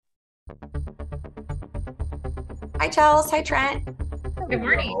Hi, Chels. Hi, Trent. Good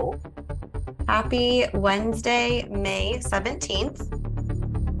morning. Hello. Happy Wednesday, May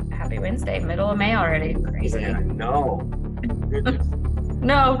 17th. Happy Wednesday, middle of May already. Crazy. Yeah, no. Goodness.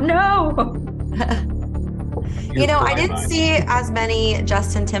 No, no. Years I fly didn't by. see as many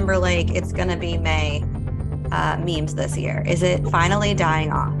Justin Timberlake, it's gonna be May memes this year. Is it finally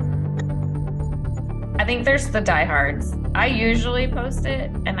dying off? I think there's the diehards. I usually post it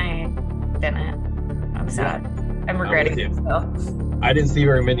and I didn't. I'm Yeah, sad. I'm I'm with regretting you. it still. I didn't see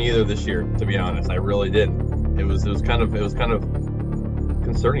very many either this year, to be honest. I really didn't. It was kind of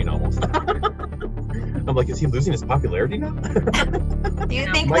concerning almost. I'm like, is he losing his popularity now? Do you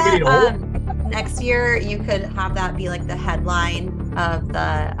Am think I that getting old? next year you could have that be like the headline of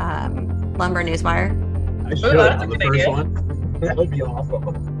the Lumber Newswire? I Oh, should that's a on the good first idea. one. That would be awesome.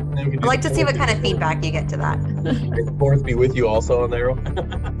 And then we can I'd do like the to see fourth what and kind the of fourth. feedback you get to that. May the fourth be with you also on there.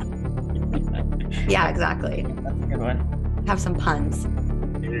 Yeah, exactly. That's a good one. Have some puns.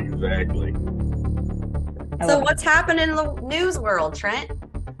 Exactly. I So love it. what's happening in the news world, Trent?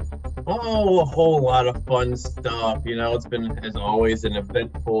 Oh, a whole lot of fun stuff. It's been, as always, an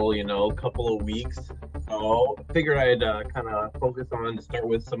eventful, couple of weeks. So I figured I'd kind of focus on to start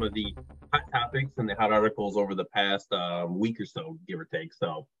with some of the hot topics and the hot articles over the past week or so, give or take.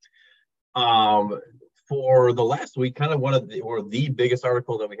 So, um, for the last week, kind of one of the biggest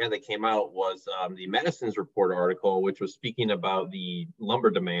article that we had that came out was the Madison's Report article, which was speaking about the lumber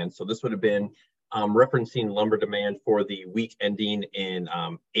demand. So this would have been referencing lumber demand for the week ending in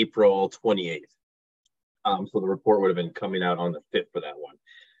April 28th. So the report would have been coming out on the 5th for that one.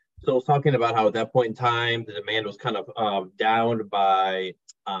 So it's talking about how at that point in time, the demand was kind of down by,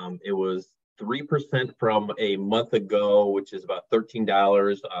 it was 3% from a month ago, which is about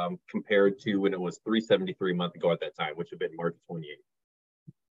 $13 compared to when it was 373 a month ago at that time, which had been March 28th.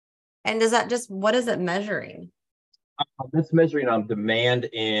 And does that just, what is it measuring That's measuring demand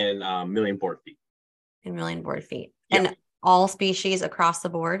in million board feet. in million board feet? Yeah. And all species across the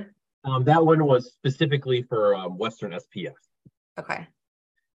board? That one was specifically for Western SPF. Okay.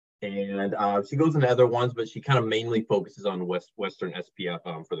 And she goes into other ones, but she kind of mainly focuses on Western SPF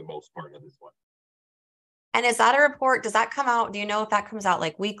for the most part of this one. And is that a report? Does that come out? Do you know if that comes out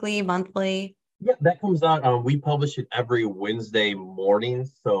like weekly, monthly? Yeah, that comes out. We publish it every Wednesday morning,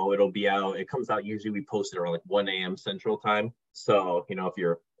 so it'll be out. It comes out usually. We post it around like 1 a.m. Central Time. So if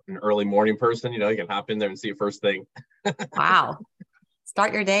you're an early morning person, you can hop in there and see it first thing. Wow.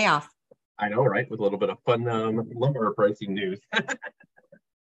 Start your day off. I know, right? With a little bit of fun lumber pricing news.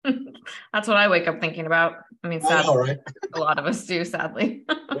 That's what I wake up thinking about. I mean, I sadly, know, right? a lot of us do, sadly.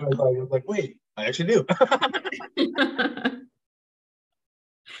 I was like, wait, I actually do.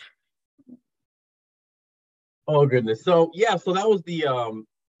 Oh goodness. So yeah, so that was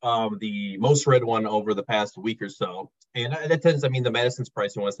the most read one over the past week or so. And that tends, I mean, the Madison's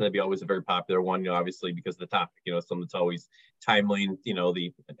pricing one's going to be always a very popular one, obviously because of the topic, something that's always timely,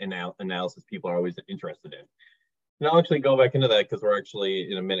 the analysis people are always interested in. And I'll actually go back into that because we're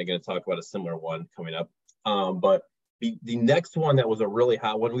actually in a minute going to talk about a similar one coming up. But the next one that was a really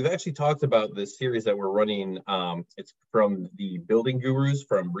hot one, we've actually talked about this series that we're running. It's from the Building Gurus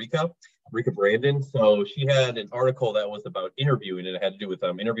from Rika Brandon. So she had an article that was about interviewing, and it had to do with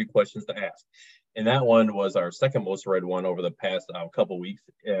interview questions to ask. And that one was our second most read one over the past couple weeks,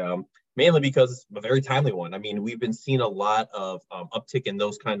 mainly because it's a very timely one. I mean, we've been seeing a lot of uptick in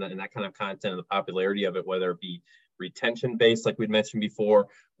that kind of content and the popularity of it, whether it be retention based, like we'd mentioned before,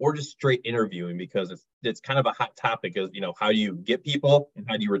 or just straight interviewing, because it's kind of a hot topic of, how do you get people and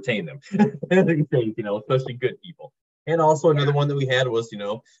how do you retain them? Especially good people. And also another one that we had was,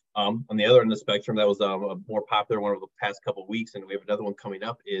 on the other end of the spectrum, that was a more popular one over the past couple of weeks. And we have another one coming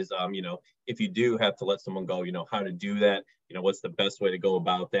up is, if you do have to let someone go, how to do that, what's the best way to go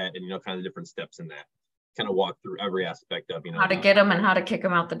about that, and, kind of different steps in that. Kind of walk through every aspect of, How to get them and how to kick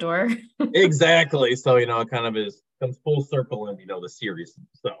them out the door. Exactly. So, it kind of comes full circle in, the series.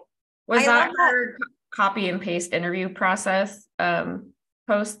 So Was I that love that. her copy and paste interview process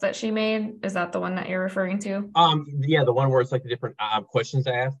post that she made? Is that the one that you're referring to? yeah, the one where it's like the different questions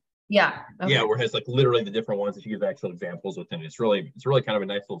to ask. Yeah. Okay. Yeah, where it has like literally the different ones that you give actual examples within. It's really kind of a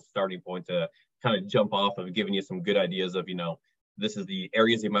nice little starting point to kind of jump off of, giving you some good ideas of, this is the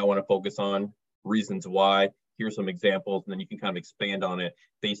areas you might want to focus on, reasons why, here's some examples, and then you can kind of expand on it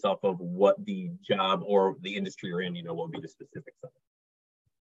based off of what the job or the industry you're in, what would be the specifics of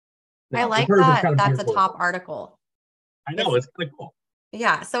it. I Now, like hers is that. kind of That's a geared top towards- article. I know, it's kind of cool.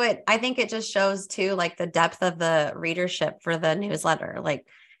 Yeah. So I think it just shows too, like the depth of the readership for the newsletter. Like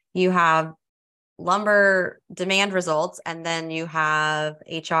you have lumber demand results, and then you have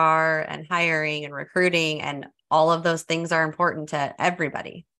HR and hiring and recruiting, and all of those things are important to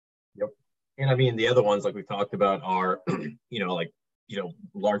everybody. Yep. And I mean, the other ones like we talked about are,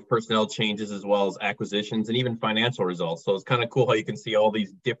 large personnel changes as well as acquisitions and even financial results. So it's kind of cool how you can see all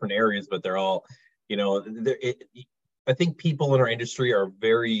these different areas, but they're all, I think people in our industry are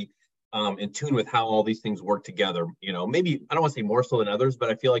very in tune with how all these things work together. Maybe I don't want to say more so than others, but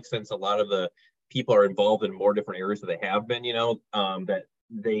I feel like since a lot of the people are involved in more different areas that they have been, that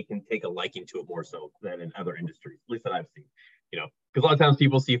they can take a liking to it more so than in other industries, at least that I've seen, because a lot of times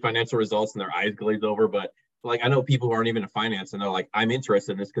people see financial results and their eyes glaze over, but like I know people who aren't even in finance and they're like, I'm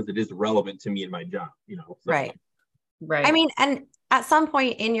interested in this because it is relevant to me and my job, so. Right. Right. I mean, and at some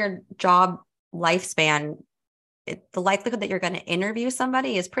point in your job lifespan, the likelihood that you're going to interview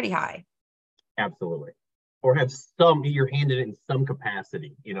somebody is pretty high. Absolutely. Or have you're handed in some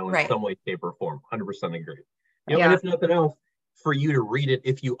capacity, in some way, shape, or form. 100% agree. And if nothing else, for you to read it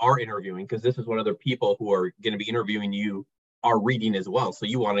if you are interviewing, because this is what other people who are going to be interviewing you are reading as well. So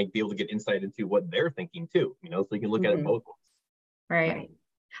you want to be able to get insight into what they're thinking too, so you can look at it both ways. Right.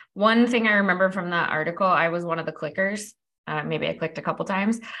 One thing I remember from that article, I was one of the clickers. Maybe I clicked a couple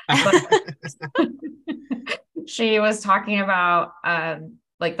times, but she was talking about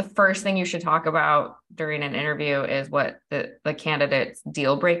like the first thing you should talk about during an interview is what the candidate's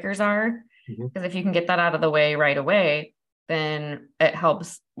deal breakers are. Because if you can get that out of the way right away, then it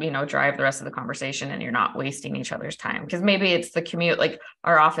helps, drive the rest of the conversation and you're not wasting each other's time. Because maybe it's the commute, like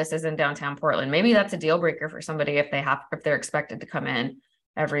our office is in downtown Portland. Maybe that's a deal breaker for somebody if they're expected to come in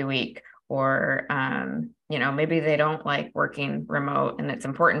every week, or, maybe they don't like working remote and it's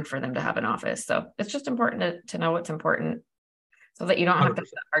important for them to have an office. So it's just important to know what's important so that you don't have 100%. To have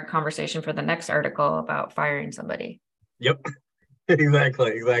a hard conversation for the next article about firing somebody. Yep.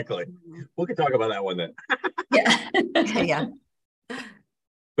 Exactly. We can talk about that one then. Yeah.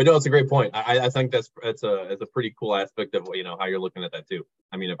 But no, it's a great point. I think it's a pretty cool aspect of how you're looking at that too.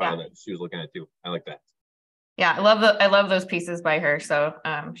 I mean, if she was looking at it too, I like that. Yeah, I love those pieces by her. So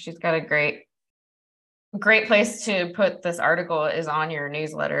she's got a great place to put this article is on your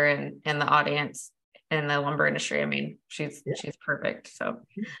newsletter and the audience in the lumber industry. I mean, she's perfect. So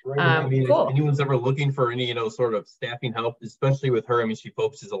I mean, cool. If anyone's ever looking for any, sort of staffing help, especially with her, I mean, she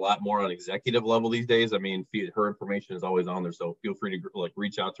focuses a lot more on executive level these days. I mean, her information is always on there. So feel free to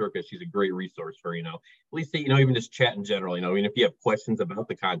reach out to her because she's a great resource for, at least, even just chat in general, even if you have questions about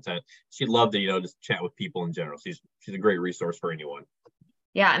the content, she'd love to, just chat with people in general. She's a great resource for anyone.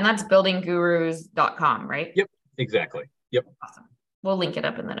 Yeah. And that's buildinggurus.com, right? Yep. Exactly. Yep. Awesome. We'll link it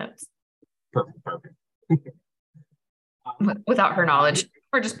up in the notes. Perfect. Without her knowledge,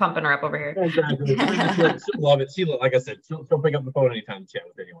 we're just pumping her up over here. Exactly. She'll love it. Like I said, she'll pick up the phone anytime to chat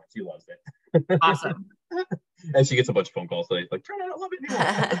with anyone. She loves it. Awesome. And she gets a bunch of phone calls today. Like, turn out, I love it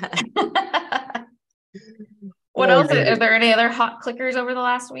anymore. What else? Are there any other hot clickers over the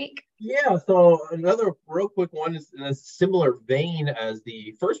last week? Yeah. So another real quick one is in a similar vein as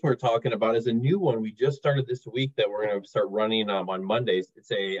the first we're talking about is a new one we just started this week that we're going to start running on Mondays.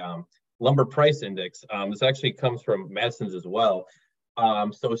 It's a lumber price index. This actually comes from Madison's as well.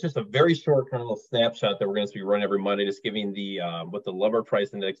 So it's just a very short kind of little snapshot that we're going to be running every Monday, just giving the what the lumber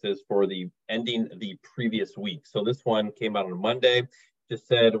price index is for the ending the previous week. So this one came out on Monday, just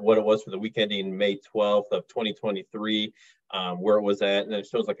said what it was for the week ending May 12th of 2023, where it was at, and it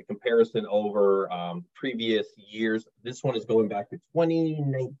shows like a comparison over previous years. This one is going back to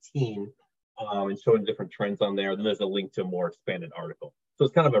 2019 and showing different trends on there. Then there's a link to a more expanded article. So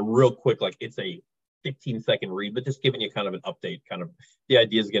it's kind of a real quick, like it's a 15-second read, but just giving you kind of an update. Kind of the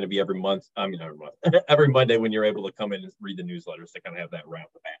idea is going to be every Monday when you're able to come in and read the newsletters to kind of have that right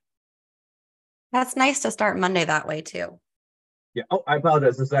off the bat. That's nice to start Monday that way too. Yeah. Oh, I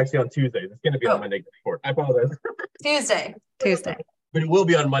apologize. This is actually on Tuesdays. It's going to be on Monday going forward. I apologize. Tuesday. But it will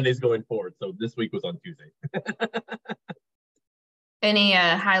be on Mondays going forward. So this week was on Tuesday. Any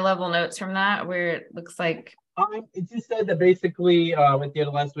high-level notes from that where it looks like? It just said that basically at the end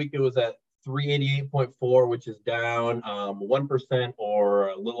of last week, it was at 388.4, which is down 1% or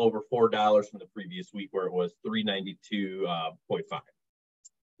a little over $4 from the previous week where it was 392.5.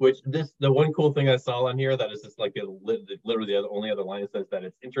 Which the one cool thing I saw on here that is just like literally the only other line that says that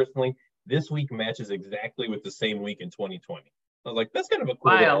it's interestingly, this week matches exactly with the same week in 2020. I was like, that's kind of a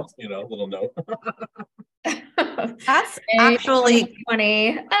cool little note. That's actually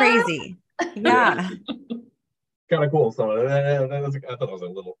crazy. Yeah. Kind of cool. So I thought that was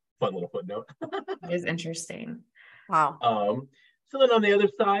a fun little footnote. It is interesting. Wow. So then on the other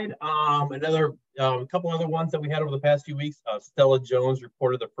side, another couple other ones that we had over the past few weeks. Stella Jones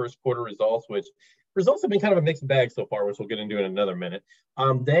reported the first quarter results, which results have been kind of a mixed bag so far, which we'll get into in another minute.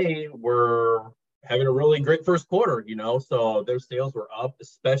 They were having a really great first quarter, so their sales were up,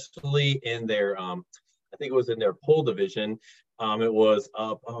 especially in their, I think it was in their pole division. It was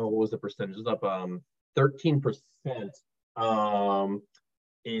up, what was the percentage? It was up 13%.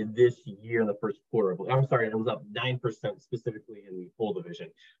 In this year in the first quarter. I'm sorry, it was up 9% specifically in the pole division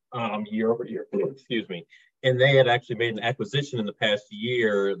year over year, excuse me. And they had actually made an acquisition in the past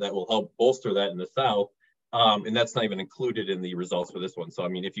year that will help bolster that in the South. And that's not even included in the results for this one. So, I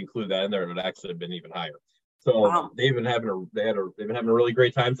mean, if you include that in there, it would actually have been even higher. So wow. They've been having a really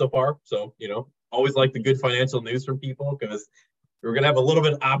great time so far. So, always like the good financial news from people, because we're going to have a little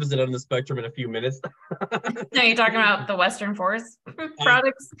bit opposite on the spectrum in a few minutes. Are you talking about the Western Forest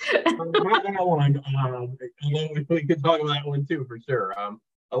products? Not that one. We could talk about that one too, for sure.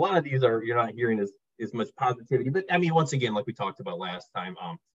 A lot of these you're not hearing as much positivity, but I mean, once again, like we talked about last time,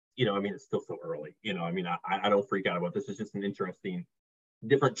 I mean, it's still so early. I mean, I don't freak out about this. It's just an interesting,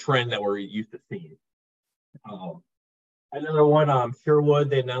 different trend that we're used to seeing. Another one, Sherwood,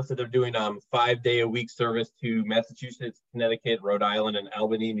 they announced that they're doing 5-day-a-week service to Massachusetts, Connecticut, Rhode Island, and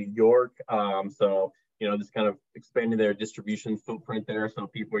Albany, New York. So, just kind of expanding their distribution footprint there. So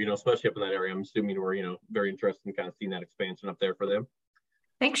people, especially up in that area, I'm assuming we're, very interested in kind of seeing that expansion up there for them.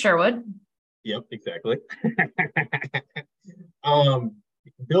 Thanks, Sherwood. Yep, exactly.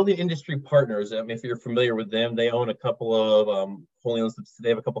 Building Industry Partners. I mean, if you're familiar with them, they own a couple of wholly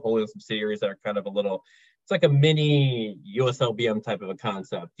owned subsidiaries that are kind of it's like a mini USLBM type of a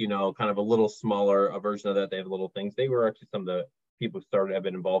concept, kind of a little smaller a version of that. They have little things. They were actually some of the people who have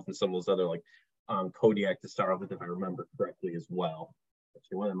been involved in some of those other, like Kodiak to start off with, if I remember correctly as well.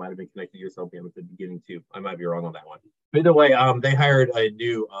 Actually, one that might have been connected to USLBM at the beginning too. I might be wrong on that one. But either way, they hired a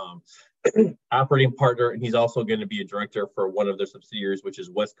new operating partner, and he's also going to be a director for one of their subsidiaries, which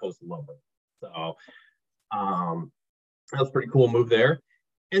is West Coast Lumber. So that was a pretty cool move there.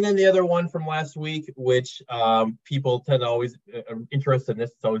 And then the other one from last week, which people tend to always interested in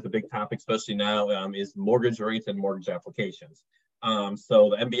this, it's always a big topic, especially now, is mortgage rates and mortgage applications. So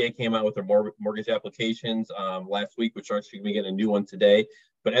the MBA came out with their mortgage applications last week, which are actually going to get a new one today.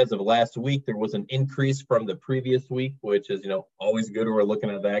 But as of last week, there was an increase from the previous week, which is, always good. We're looking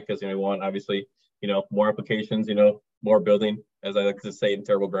at that because, we want, obviously, more applications, more building, as I like to say in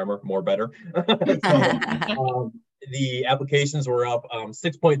terrible grammar, more better. So, the applications were up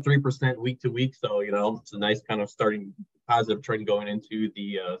 6.3% week to week. So, it's a nice kind of starting positive trend going into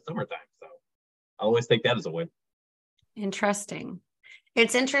the summertime. So I always take that as a win. Interesting.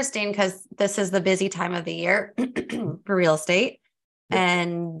 It's interesting because this is the busy time of the year for real estate.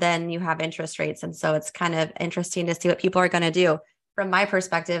 And then you have interest rates. And so it's kind of interesting to see what people are going to do. From my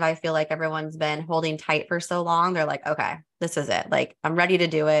perspective, I feel like everyone's been holding tight for so long. They're like, okay, this is it. Like, I'm ready to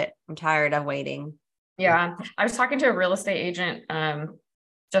do it. I'm tired of waiting. Yeah. I was talking to a real estate agent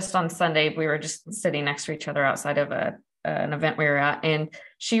just on Sunday. We were just sitting next to each other outside of an event we were at. And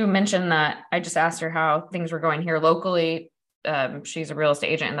she mentioned that I just asked her how things were going here locally. She's a real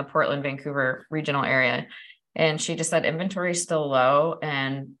estate agent in the Portland, Vancouver regional area. And she just said inventory is still low,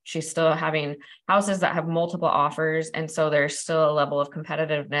 and she's still having houses that have multiple offers. And so there's still a level of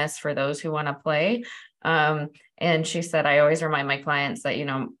competitiveness for those who want to play. And she said, I always remind my clients that,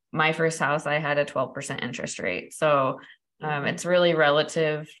 my first house, I had a 12% interest rate. So it's really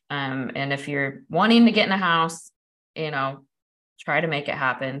relative. And if you're wanting to get in a house, try to make it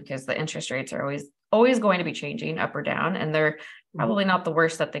happen, because the interest rates are always going to be changing up or down, and they're probably not the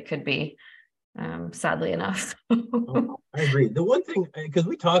worst that they could be. Sadly enough. I agree. The one thing, because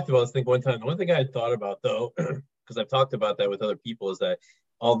we talked about this thing one time, the one thing I had thought about though, because I've talked about that with other people, is that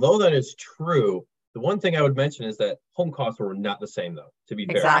although that is true, the one thing I would mention is that home costs were not the same though, to be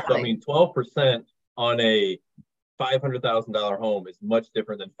fair. Exactly. So, I mean, 12% on a $500,000 home is much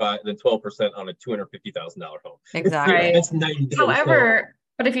different than 12% on a $250,000 home. Exactly. Right. That's night and day. However,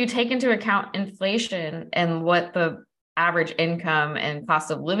 but if you take into account inflation and what the average income and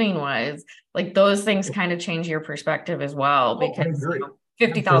cost of living was, like, those things kind of change your perspective as well, because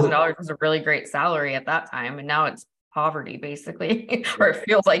 $50,000 was a really great salary at that time, and now it's poverty basically, or it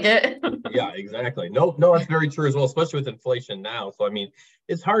feels like it. Yeah, exactly. No, that's very true as well, especially with inflation now. So I mean,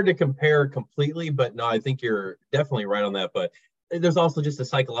 it's hard to compare completely, but no, I think you're definitely right on that. But there's also just a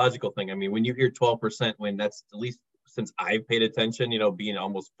psychological thing. I mean, when you hear 12%, when that's, at least since I've paid attention, being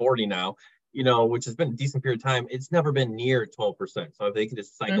almost 40 now, which has been a decent period of time, it's never been near 12%. So I think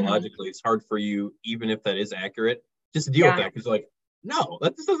just psychologically, it's hard for you, even if that is accurate, just to deal with that. Because no,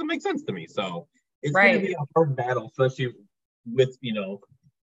 that just doesn't make sense to me. So it's going to be a hard battle, especially with,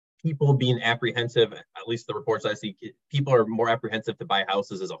 people being apprehensive, at least the reports I see, people are more apprehensive to buy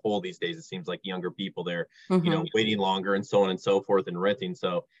houses as a whole these days. It seems like younger people, they're, waiting longer and so on and so forth and renting.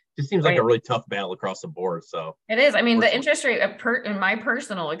 So it just seems like a really tough battle across the board. So it is. I mean, the interest rate, in my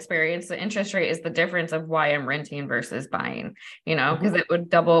personal experience, the interest rate is the difference of why I'm renting versus buying, because it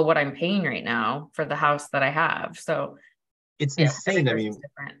would double what I'm paying right now for the house that I have. So it's insane. I mean,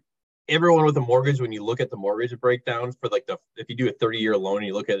 everyone with a mortgage, when you look at the mortgage breakdown for if you do a 30-year loan and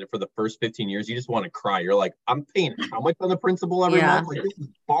you look at it for the first 15 years, you just want to cry. You're like, I'm paying how much on the principal every month? Like, this is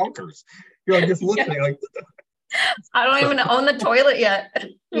bonkers. You're like, just looking at it like, I don't even own the toilet yet.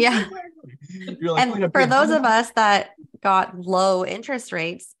 Yeah. You're like, and for those of us that got low interest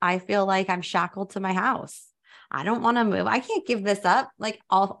rates, I feel like I'm shackled to my house. I don't want to move. I can't give this up. Like,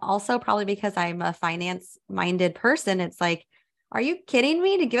 also probably because I'm a finance minded person. It's like, are you kidding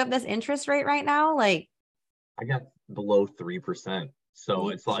me to give up this interest rate right now? Like, I got below 3%. So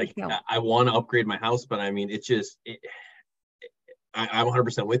it's like, I want to upgrade my house, but I mean, it's just, I'm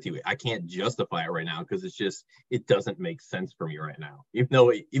 100% with you. I can't justify it right now because it doesn't make sense for me right now.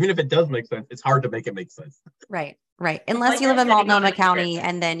 Even if it does make sense, it's hard to make it make sense. Right. Unless you live in Multnomah County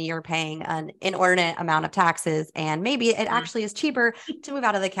and then you're paying an inordinate amount of taxes, and maybe it actually is cheaper to move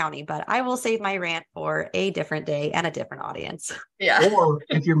out of the county. But I will save my rant for a different day and a different audience. Yeah. Or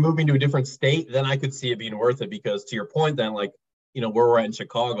if you're moving to a different state, then I could see it being worth it because, to your point, then like, where we're at in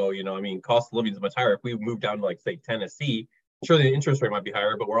Chicago, I mean, cost of living is much higher. If we move down to like, say, Tennessee, sure, the interest rate might be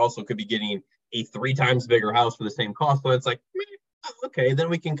higher, but we're also could be getting a 3 times bigger house for the same cost. So it's like, okay, then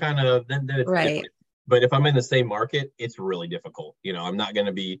we can kind of, then it's different. But if I'm in the same market, it's really difficult. I'm not going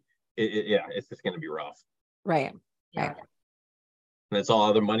to be, it's just going to be rough. Right. And that's all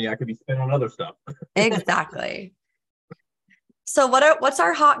other money I could be spending on other stuff. Exactly. So what's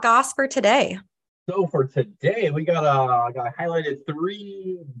our hot goss for today? So for today, we got highlighted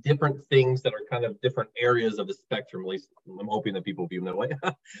 3 different things that are kind of different areas of the spectrum. At least I'm hoping that people view them that way.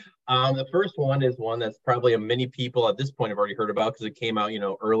 The first one is one that's probably many people at this point have already heard about because it came out,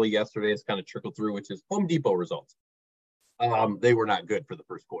 early yesterday. It's kind of trickled through, which is Home Depot results. They were not good for the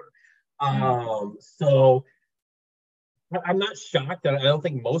first quarter. So I'm not shocked. I don't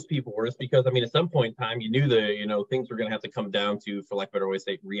think most people were, just because, I mean, at some point in time, you knew things were going to have to come down to, for lack of a better way to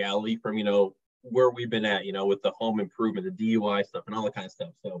say, reality from, where we've been at, with the home improvement, the DUI stuff and all that kind of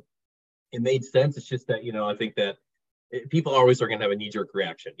stuff. So it made sense. It's just that, I think that people always are going to have a knee-jerk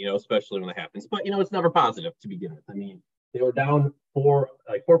reaction, especially when it happens. But, it's never positive to begin with. I mean, they were down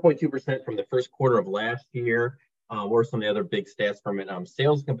 4.2% from the first quarter of last year. What are some of the other big stats from it?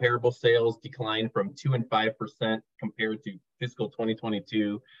 Comparable sales declined from 2% and 5% compared to fiscal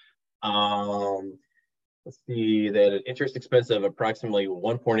 2022. Let's see, they had an interest expense of approximately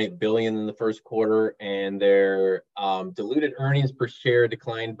 $1.8 billion in the first quarter, and their diluted earnings per share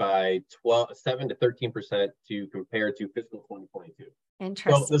declined by 7 to 13% to compare to fiscal 2022.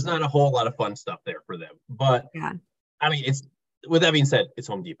 Interesting. So there's not a whole lot of fun stuff there for them. But I mean, with that being said, it's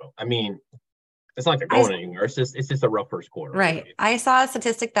Home Depot. I mean, it's not like they're going anywhere. It's just a rough first quarter. Right. I saw a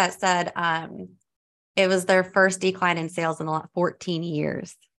statistic that said it was their first decline in sales in 14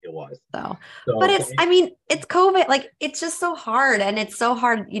 years. It was. So but it's COVID. Like, it's just so hard. And it's so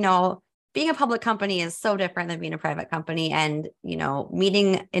hard, being a public company is so different than being a private company, and,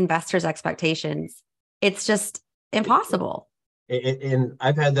 meeting investors' expectations. It's just impossible. And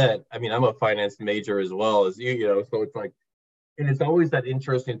I've had that. I mean, I'm a finance major as well as you, so it's like, and it's always that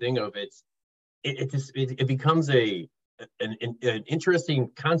interesting thing of it becomes an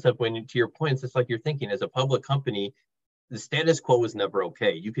interesting concept when, to your point, it's just like you're thinking as a public company, the status quo is never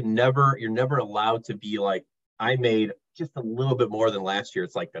okay. You're never allowed to be like, I made just a little bit more than last year.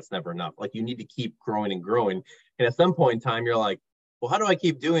 It's like, that's never enough. Like, you need to keep growing and growing. And at some point in time, you're like, well, how do I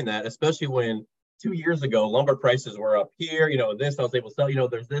keep doing that? Especially when 2 years ago, lumber prices were up here, this, I was able to sell,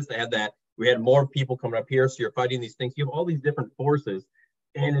 there's this, they had that. We had more people coming up here. So you're fighting these things. You have all these different forces.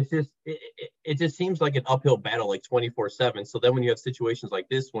 And it's just, it just seems like an uphill battle, like 24/7. So then when you have situations like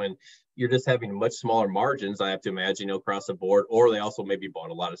this, when you're just having much smaller margins, I have to imagine, across the board, or they also maybe bought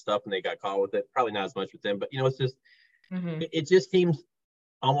a lot of stuff and they got caught with it. Probably not as much with them, but it's just, it just seems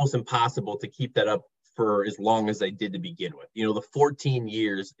almost impossible to keep that up for as long as they did to begin with. The 14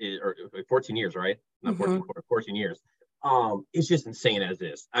 years, or 14 years, right? Not 14, 14 years. It's just insane as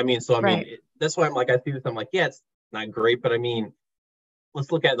is. I mean, so, I mean, that's why I'm like, I see this, I'm like, yeah, it's not great, but I mean, let's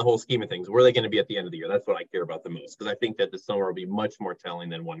look at the whole scheme of things. Where are they going to be at the end of the year? That's what I care about the most, because I think that the summer will be much more telling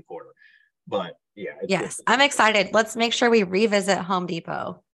than one quarter. But yeah. Yes, I'm excited. Let's make sure we revisit Home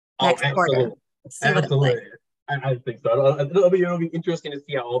Depot next quarter. Absolutely. I think so. It'll be interesting to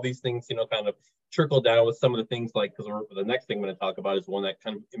see how all these things, kind of trickle down with some of the things like, because the next thing I'm going to talk about is one that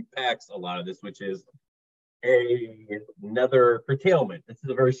kind of impacts a lot of this, which is another curtailment. This is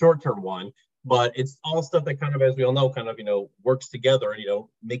a very short-term one, but it's all stuff that kind of, as we all know, kind of, works together and,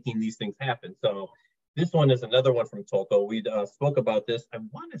 making these things happen. So this one is another one from Tolko. We spoke about this, I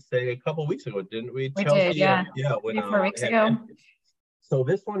want to say a couple of weeks ago, didn't we? We Chelsea? did, yeah. Yeah. When, 4 weeks ago. So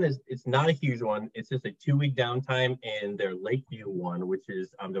this one it's not a huge one. It's just a 2-week downtime, and their Lakeview one, which is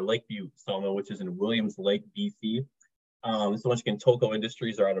their Lakeview sawmill, which is in Williams Lake, BC. So once again, Tolko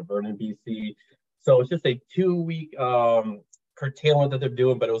Industries are out of Vernon, BC. So it's just a 2-week curtailment that they're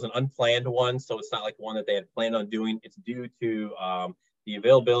doing, but it was an unplanned one. So it's not like one that they had planned on doing. It's due to the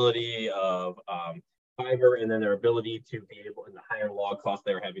availability of fiber, and then their ability to be able, and the higher log costs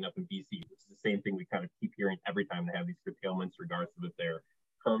they're having up in BC, which is the same thing we kind of keep hearing every time they have these curtailments, regardless of if they're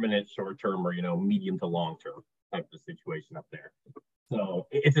permanent, short-term, or, medium to long-term type of situation up there. So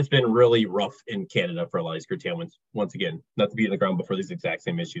it's just been really rough in Canada for a lot of these curtailments. Once again, not to be in the ground, but for these exact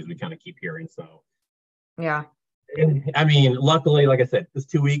same issues we kind of keep hearing. So, yeah. I mean, luckily, like I said, it's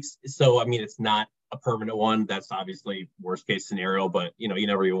 2 weeks. So, I mean, it's not a permanent one. That's obviously worst case scenario, but, you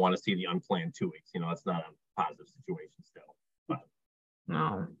never even want to see the unplanned 2 weeks. It's not a positive situation still. But.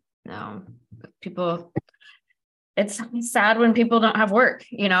 No. People, it's sad when people don't have work,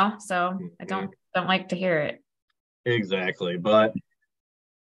 so I don't like to hear it. Exactly. But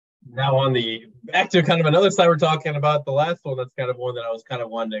now back to kind of another side, we're talking about the last one. That's kind of one that I was kind of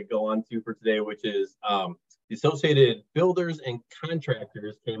wanting to go on to for today, which is the Associated Builders and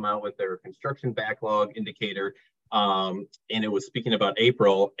Contractors came out with their construction backlog indicator. And it was speaking about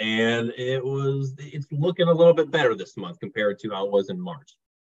April, and it's looking a little bit better this month compared to how it was in March.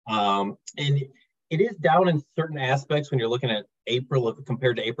 And it is down in certain aspects when you're looking at April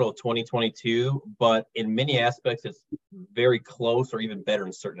compared to April of 2022, but in many aspects, it's very close or even better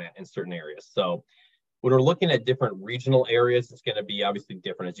in certain areas. So when we're looking at different regional areas, it's going to be obviously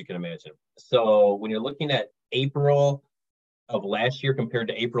different, as you can imagine. So when you're looking at April of last year compared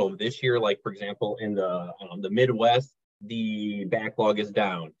to April of this year, like for example, in the Midwest, the backlog is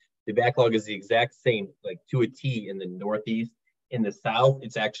down. The backlog is the exact same, like to a T in the Northeast. In the South,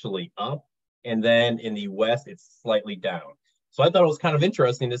 it's actually up. And then in the West, it's slightly down. So I thought it was kind of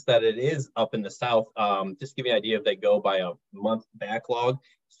interesting just that it is up in the South. Just to give you an idea, if they go by a month backlog.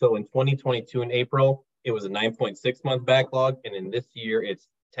 So in 2022 in April, it was a 9.6 month backlog. And in this year, it's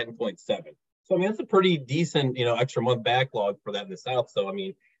 10.7. So, I mean, that's a pretty decent, extra month backlog for that in the South. So, I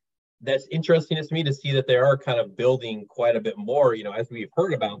mean, that's interesting to me to see that they are kind of building quite a bit more, as we've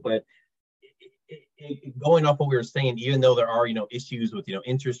heard about. But going off what we were saying, even though there are, issues with,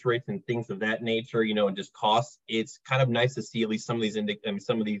 interest rates and things of that nature, and just costs, it's kind of nice to see at least some of these,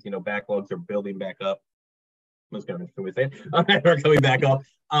 backlogs are building back up. That's kind of interesting way to say it. Are coming back up,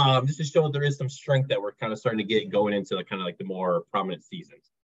 just to show that there is some strength that we're kind of starting to get going into kind of like the more prominent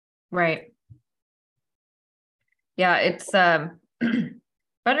seasons. Right. Yeah, it's better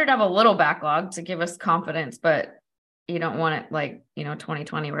to have a little backlog to give us confidence, but you don't want it like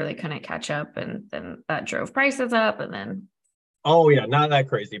 2020 where they couldn't catch up, and then that drove prices up, and then not that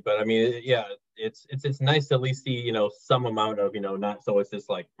crazy, but I mean, yeah, it's nice to at least see some amount of not so it's just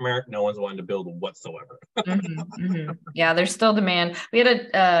like no one's wanting to build whatsoever. Yeah, there's still demand. We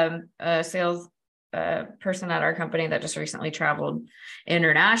had a sales person at our company that just recently traveled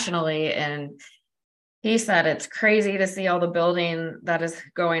internationally, and he said it's crazy to see all the building that is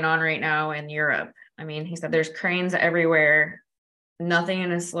going on right now in Europe. I mean, he said there's cranes everywhere. Nothing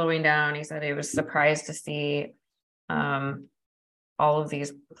is slowing down. He said he was surprised to see all of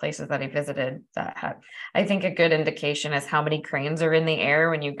these places that he visited that had, I think a good indication is how many cranes are in the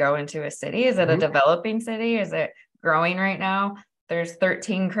air when you go into a city. Is it a developing city? Is it growing right now? There's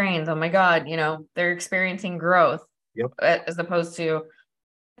 13 cranes. Oh my God, they're experiencing growth. Yep. As opposed to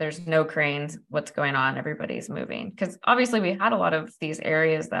there's no cranes. What's going on? Everybody's moving. Because obviously we had a lot of these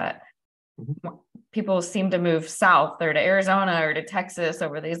areas that people seem to move south or to Arizona or to Texas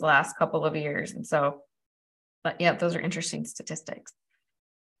over these last couple of years. And so, but yeah, those are interesting statistics.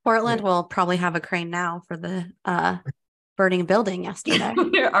 Portland will probably have a crane now for the burning building yesterday.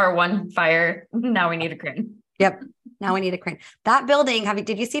 Our one fire. Now we need a crane. Yep. Now we need a crane. That building,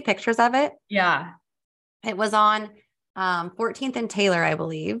 did you see pictures of it? Yeah. It was on 14th and Taylor, I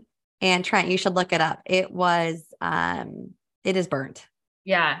believe. And Trent, you should look it up. It is burnt.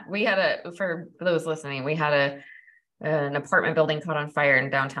 Yeah. We had for those listening, we had an apartment building caught on fire in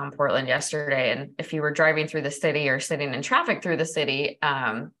downtown Portland yesterday. And if you were driving through the city or sitting in traffic through the city,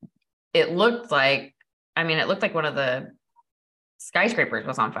 it looked like one of the skyscrapers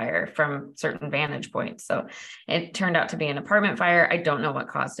was on fire from certain vantage points. So it turned out to be an apartment fire. I don't know what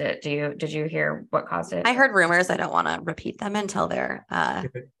caused it. Did you hear what caused it? I heard rumors. I don't want to repeat them until they're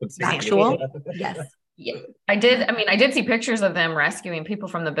factual. Yes. Yeah, I did see pictures of them rescuing people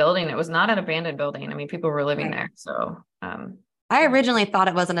from the building. It was not an abandoned building. I mean, people were living there. So, I originally thought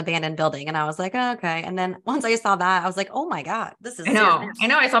it was an abandoned building and I was like, oh, okay. And then once I saw that, I was like, oh my God, this is serious. I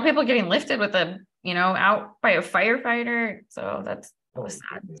know. I saw people getting lifted with out by a firefighter. So that was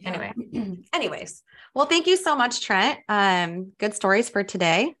sad. Anyways, well, thank you so much, Trent. Good stories for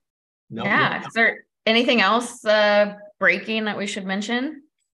today. Yeah. Is there anything else breaking that we should mention?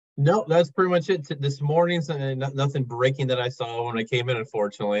 No, that's pretty much it this morning. So nothing breaking that I saw when I came in,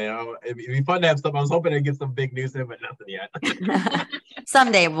 unfortunately. It'd be fun to have some. I was hoping to get some big news in, but nothing yet.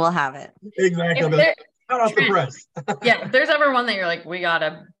 Someday we'll have it. Exactly. Cut off the press. Yeah, if there's ever one that you're like, we got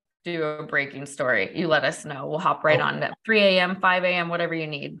to do a breaking story, you let us know. We'll hop right on at 3 a.m., 5 a.m., whatever you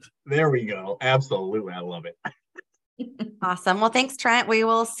need. There we go. Absolutely. I love it. Awesome. Well, thanks, Trent. We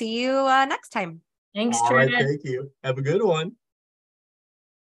will see you next time. Thanks, All Trent. right, thank you. Have a good one.